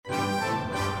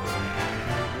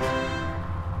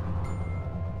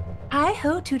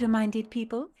Hi-ho, Tudor-minded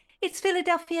people. It's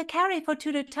Philadelphia Carrie for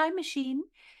Tudor Time Machine.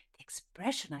 The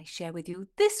expression I share with you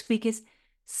this week is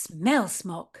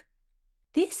smell-smock.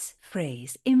 This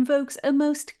phrase invokes a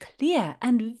most clear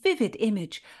and vivid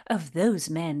image of those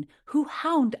men who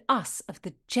hound us of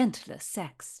the gentler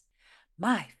sex.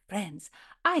 My friends,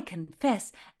 I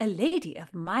confess a lady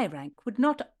of my rank would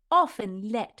not often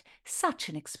let such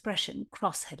an expression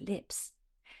cross her lips.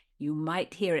 You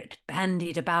might hear it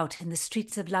bandied about in the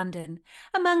streets of London,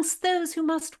 amongst those who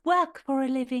must work for a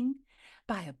living,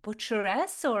 by a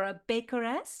butcheress or a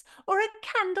bakeress or a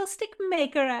candlestick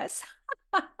makeress.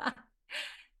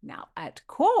 Now, at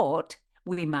court,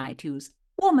 we might use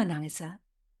womanizer,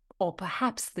 or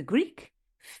perhaps the Greek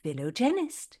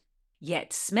philogenist.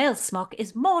 Yet smell-smock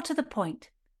is more to the point.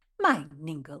 My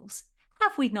Ningles,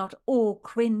 have we not all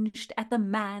cringed at the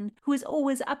man who is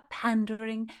always a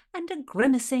pandering and a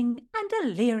grimacing and a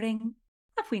leering?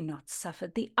 Have we not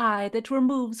suffered the eye that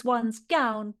removes one's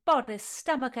gown, bodice,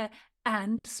 stomacher,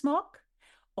 and smock?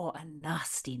 Or a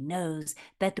nasty nose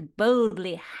that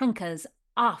boldly hankers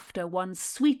after one's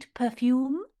sweet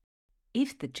perfume?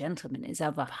 If the gentleman is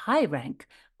of a high rank,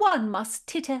 one must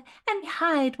titter and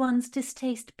hide one's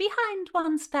distaste behind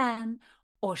one's fan,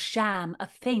 or sham a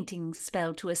fainting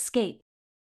spell to escape.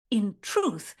 In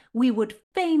truth, we would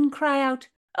fain cry out,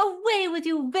 "Away with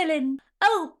you, villain!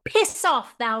 Oh, piss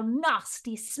off, thou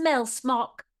nasty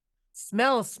smell-smock!"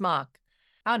 Smell-smock.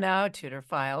 How now, Tudor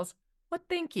Files? What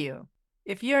think you?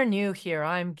 If you're new here,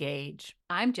 I'm Gage.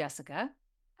 I'm Jessica.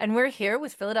 And we're here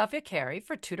with Philadelphia Carrie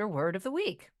for Tudor Word of the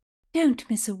Week. Don't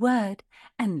miss a word,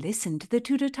 and listen to the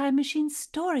Tudor Time Machine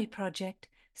Story Project.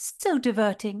 So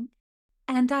diverting.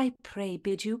 And I pray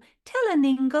bid you tell a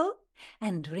ningle,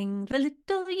 and ring the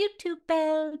little YouTube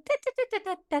bell.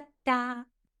 Da-da-da-da-da-da.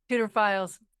 Tudor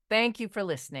Files, thank you for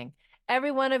listening. Every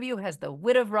one of you has the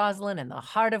wit of Rosalind and the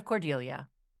heart of Cordelia.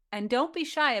 And don't be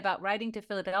shy about writing to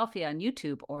Philadelphia on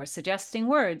YouTube or suggesting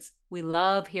words. We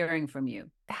love hearing from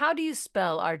you. How do you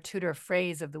spell our Tudor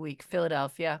phrase of the week,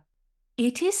 Philadelphia?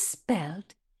 It is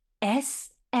spelled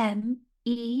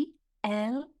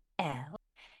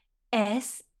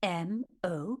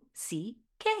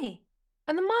SMELLSMOCK.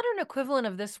 And the modern equivalent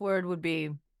of this word would be...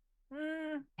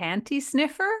 Panty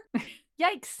sniffer?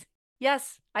 Yikes.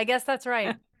 Yes, I guess that's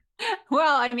right.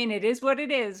 Well, I mean, it is what it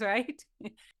is, right?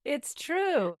 It's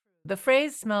true. The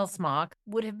phrase smell-smock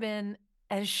would have been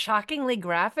as shockingly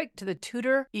graphic to the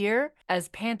Tudor ear as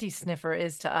panty sniffer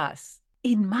is to us.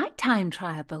 In my time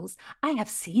travels, I have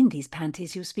seen these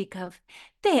panties you speak of.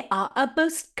 They are a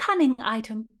most cunning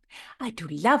item. I do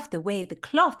love the way the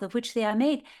cloth of which they are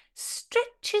made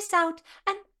stretches out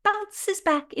and bounces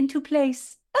back into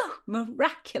place. Oh,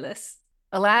 miraculous!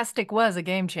 Elastic was a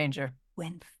game changer.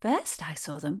 When first I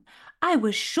saw them, I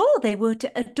was sure they were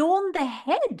to adorn the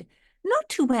head, not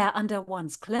to wear under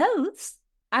one's clothes.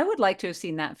 I would like to have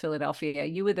seen that, Philadelphia.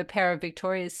 You with a pair of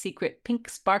Victoria's Secret pink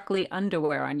sparkly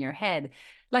underwear on your head,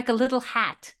 like a little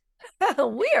hat.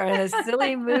 We are in a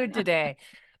silly mood today.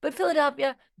 But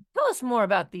Philadelphia, tell us more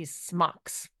about these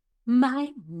smocks.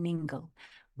 My Ningle,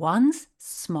 one's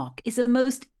smock is a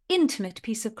most intimate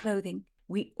piece of clothing.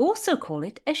 We also call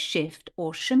it a shift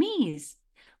or chemise.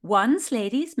 One's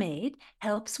lady's maid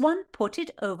helps one put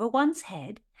it over one's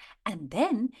head, and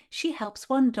then she helps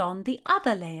one don the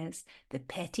other layers, the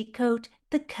petticoat,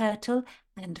 the kirtle,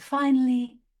 and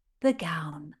finally, the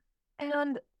gown.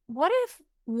 And what if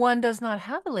one does not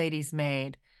have a lady's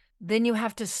maid? Then you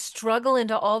have to struggle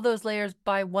into all those layers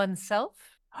by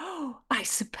oneself? Oh, I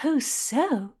suppose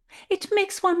so. It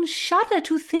makes one shudder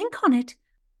to think on it.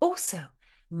 Also,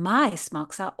 my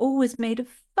smocks are always made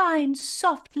of fine,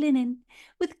 soft linen,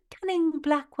 with cunning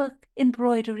blackwork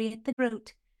embroidery at the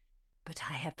throat. But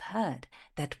I have heard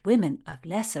that women of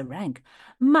lesser rank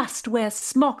must wear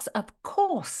smocks of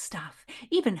coarse stuff,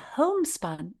 even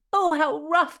homespun. Oh, how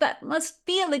rough that must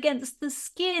feel against the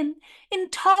skin!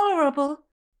 Intolerable!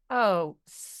 Oh,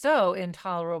 so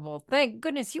intolerable. Thank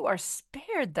goodness you are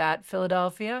spared that,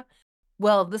 Philadelphia.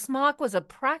 Well, the smock was a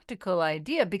practical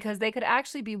idea because they could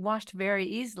actually be washed very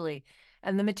easily,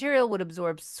 and the material would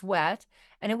absorb sweat,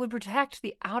 and it would protect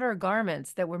the outer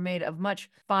garments that were made of much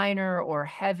finer or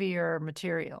heavier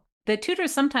material. The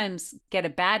Tudors sometimes get a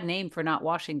bad name for not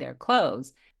washing their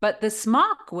clothes, but the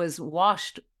smock was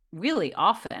washed really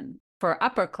often. For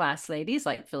upper-class ladies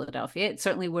like Philadelphia, it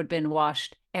certainly would have been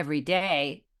washed every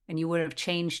day, and you would have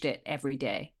changed it every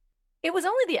day. It was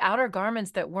only the outer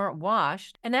garments that weren't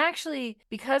washed, and actually,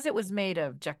 because it was made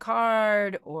of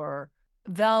jacquard or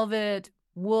velvet,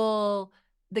 wool,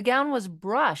 The gown was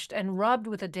brushed and rubbed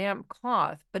with a damp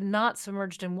cloth, but not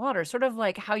submerged in water, sort of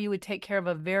like how you would take care of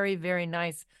a very, very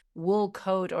nice wool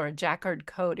coat or a jacquard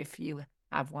coat if you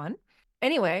have one.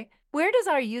 Anyway, where does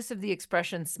our use of the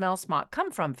expression smell smock come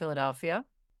from, Philadelphia?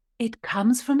 It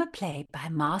comes from a play by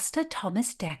Master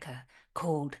Thomas Dekker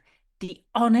called The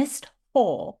Honest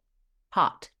Whore,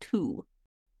 Part 2.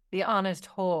 The Honest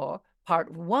Whore,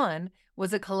 Part 1,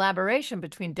 was a collaboration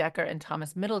between Dekker and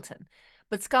Thomas Middleton,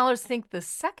 but scholars think the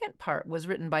second part was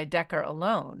written by Dekker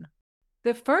alone.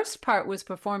 The first part was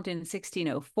performed in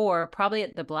 1604, probably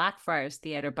at the Blackfriars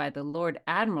Theatre by the Lord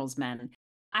Admiral's men.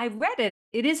 I read it.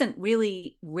 It isn't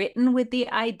really written with the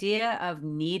idea of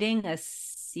needing a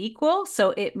sequel,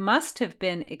 so it must have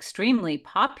been extremely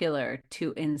popular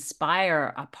to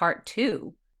inspire a part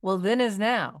 2. Well, then as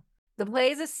now. The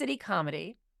play is a city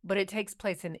comedy, but it takes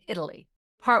place in Italy.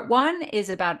 Part 1 is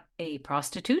about a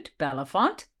prostitute,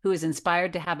 Bellefonte, who is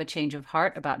inspired to have a change of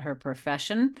heart about her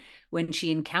profession when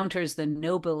she encounters the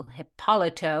noble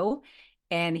Hippolito,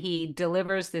 and he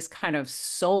delivers this kind of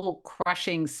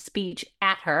soul-crushing speech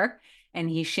at her, and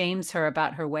he shames her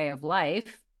about her way of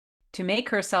life. To make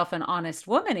herself an honest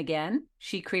woman again,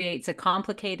 she creates a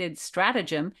complicated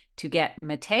stratagem to get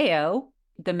Matteo,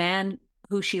 the man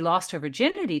who she lost her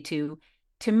virginity to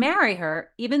marry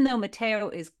her, even though Matteo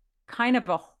is kind of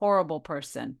a horrible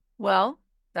person. Well,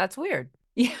 that's weird.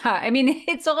 Yeah, I mean,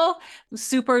 it's all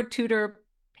super Tudor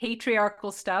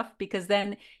patriarchal stuff because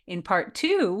then in part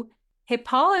 2,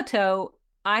 Hippolito,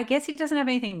 I guess he doesn't have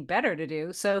anything better to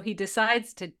do, so he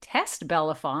decides to test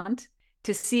Bellefonte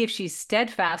to see if she's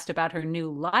steadfast about her new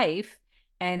life,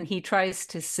 and he tries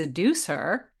to seduce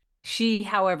her. She,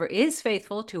 however, is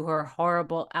faithful to her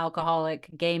horrible alcoholic,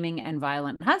 gaming, and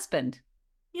violent husband.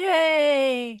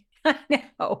 Yay! I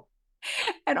know.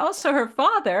 And also her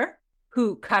father,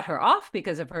 who cut her off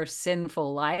because of her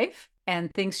sinful life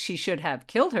and thinks she should have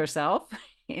killed herself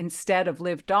instead of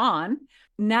lived on,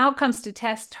 now comes to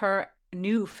test her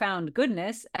newfound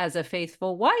goodness as a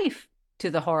faithful wife to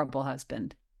the horrible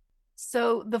husband.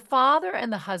 So the father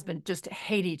and the husband just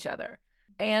hate each other,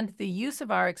 and the use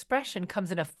of our expression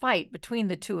comes in a fight between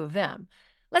the two of them.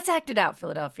 Let's act it out,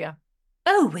 Philadelphia.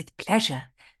 Oh, with pleasure.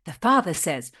 The father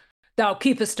says, "Thou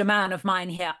keepest a man of mine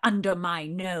here under my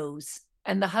nose."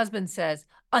 And the husband says,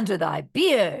 "Under thy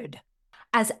beard."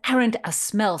 "As arrant a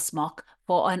smell-smock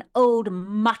for an old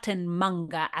mutton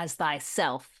monger as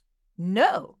thyself."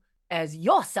 "No, as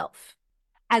yourself."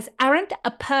 "As arrant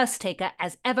a purse-taker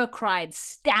as ever cried,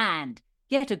 stand.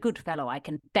 Yet a good fellow, I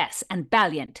confess, and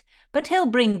valiant. But he'll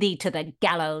bring thee to the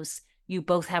gallows. You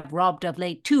both have robbed of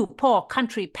late 2 poor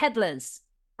country peddlers."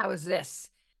 How's this?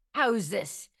 How's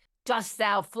this? Dost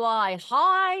thou fly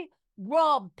high,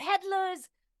 rob peddlers,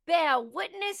 bear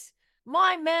witness,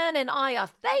 my man and I are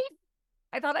faith?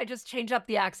 I thought I'd just change up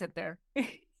the accent there.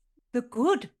 The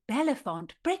good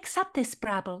Bellefonte breaks up this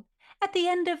brabble. At the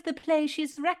end of the play,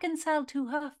 she's reconciled to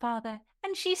her father,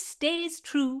 and she stays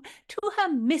true to her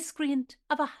miscreant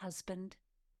of a husband.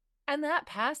 And that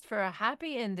passed for a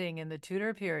happy ending in the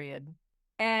Tudor period.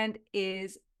 And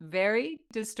is very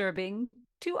disturbing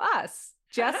to us,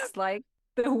 just like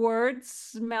the word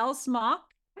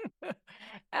smell-smock.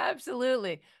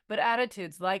 Absolutely. But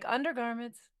attitudes like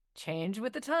undergarments change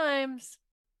with the times.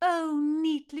 Oh,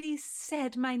 neatly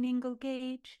said, my Ningle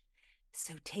Gage.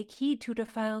 So take heed,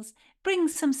 Tudorphiles. Bring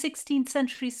some 16th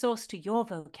century sauce to your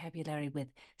vocabulary with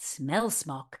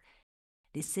smell-smock.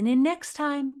 Listen in next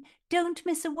time. Don't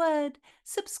miss a word.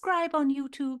 Subscribe on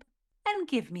YouTube and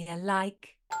give me a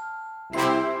like.